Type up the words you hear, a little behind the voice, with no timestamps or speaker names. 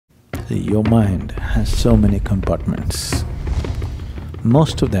See, your mind has so many compartments.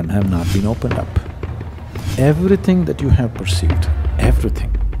 Most of them have not been opened up. Everything that you have perceived,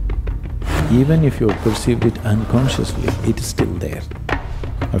 everything, even if you have perceived it unconsciously, it is still there.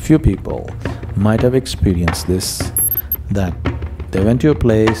 A few people might have experienced this, that they went to a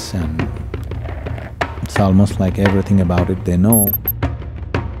place and it's almost like everything about it they know.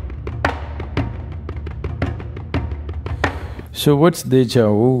 So what's déjà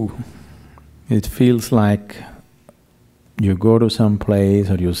vu? It feels like you go to some place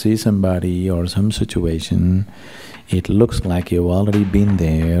or you see somebody or some situation, it looks like you've already been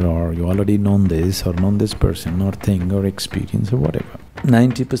there or you already known this or known this person or thing or experience or whatever.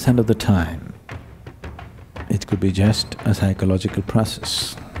 90% of the time, it could be just a psychological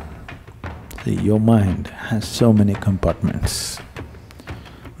process. See, your mind has so many compartments.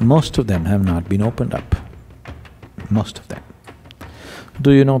 Most of them have not been opened up, most of them.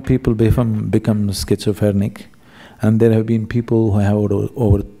 Do you know people become schizophrenic? And there have been people who have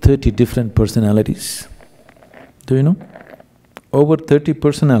over 30 different personalities. Do you know? Over 30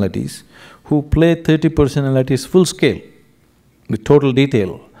 personalities who play 30 personalities full scale, with total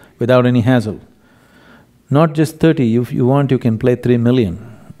detail, without any hassle. Not just 30, if you want you can play 3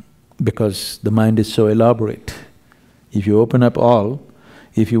 million, because the mind is so elaborate. If you open up all,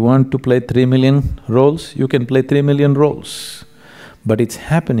 if you want to play 3 million roles, you can play 3 million roles. But it's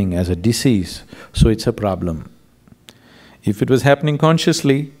happening as a disease, so it's a problem. If it was happening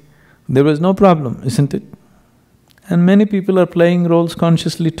consciously, there was no problem, isn't it? And many people are playing roles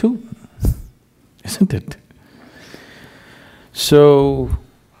consciously too, isn't it? So,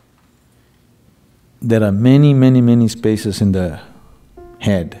 there are many spaces in the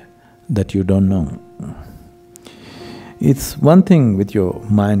head that you don't know. It's one thing with your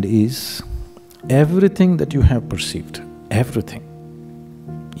mind is, everything that you have perceived, everything,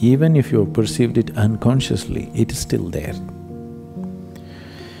 even if you have perceived it unconsciously, it is still there.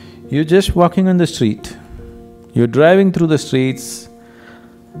 You're just walking on the street, you're driving through the streets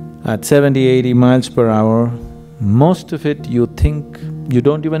at 70, 80 miles per hour, most of it you think, you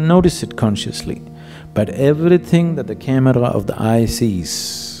don't even notice it consciously, but everything that the camera of the eye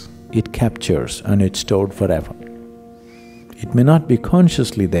sees, it captures and it's stored forever. It may not be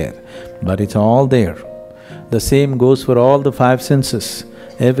consciously there, but it's all there. The same goes for all the five senses.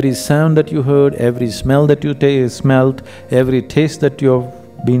 Every sound that you heard, every smell that you smelled, every taste that you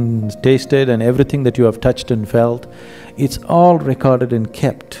have been tasted and everything that you have touched and felt, it's all recorded and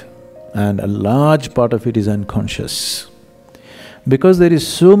kept, and a large part of it is unconscious. Because there is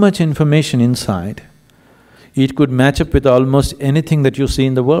so much information inside, it could match up with almost anything that you see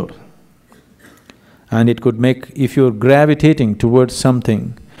in the world. And it could make… if you're gravitating towards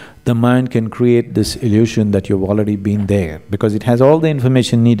something, the mind can create this illusion that you've already been there, because it has all the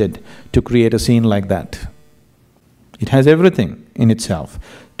information needed to create a scene like that. It has everything in itself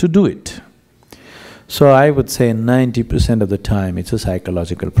to do it. So I would say 90% of the time it's a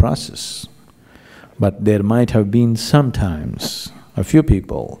psychological process. But there might have been sometimes, a few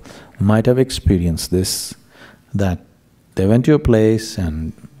people might have experienced this, that they went to a place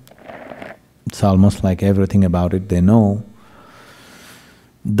and it's almost like everything about it they know.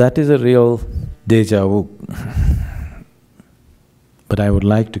 That is a real déjà vu. But I would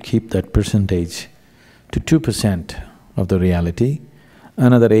like to keep that percentage to 2% of the reality,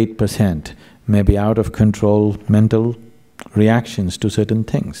 another 8% may be out of control mental reactions to certain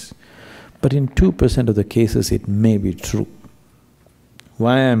things. But in 2% of the cases it may be true.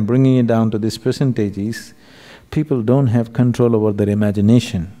 Why I'm bringing it down to this percentage is, people don't have control over their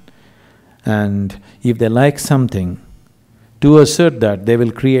imagination, and if they like something, to assert that, they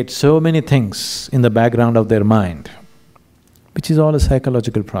will create so many things in the background of their mind, which is all a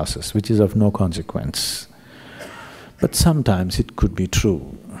psychological process, which is of no consequence. But sometimes it could be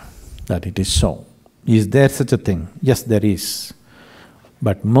true that it is so. Is there such a thing? Yes, there is.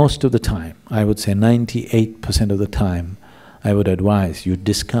 But most of the time, I would say 98% of the time, I would advise you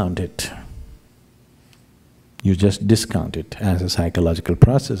discount it. You just discount it as a psychological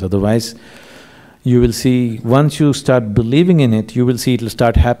process, otherwise you will see, once you start believing in it, you will see it'll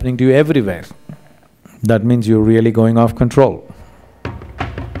start happening to you everywhere. That means you're really going off control.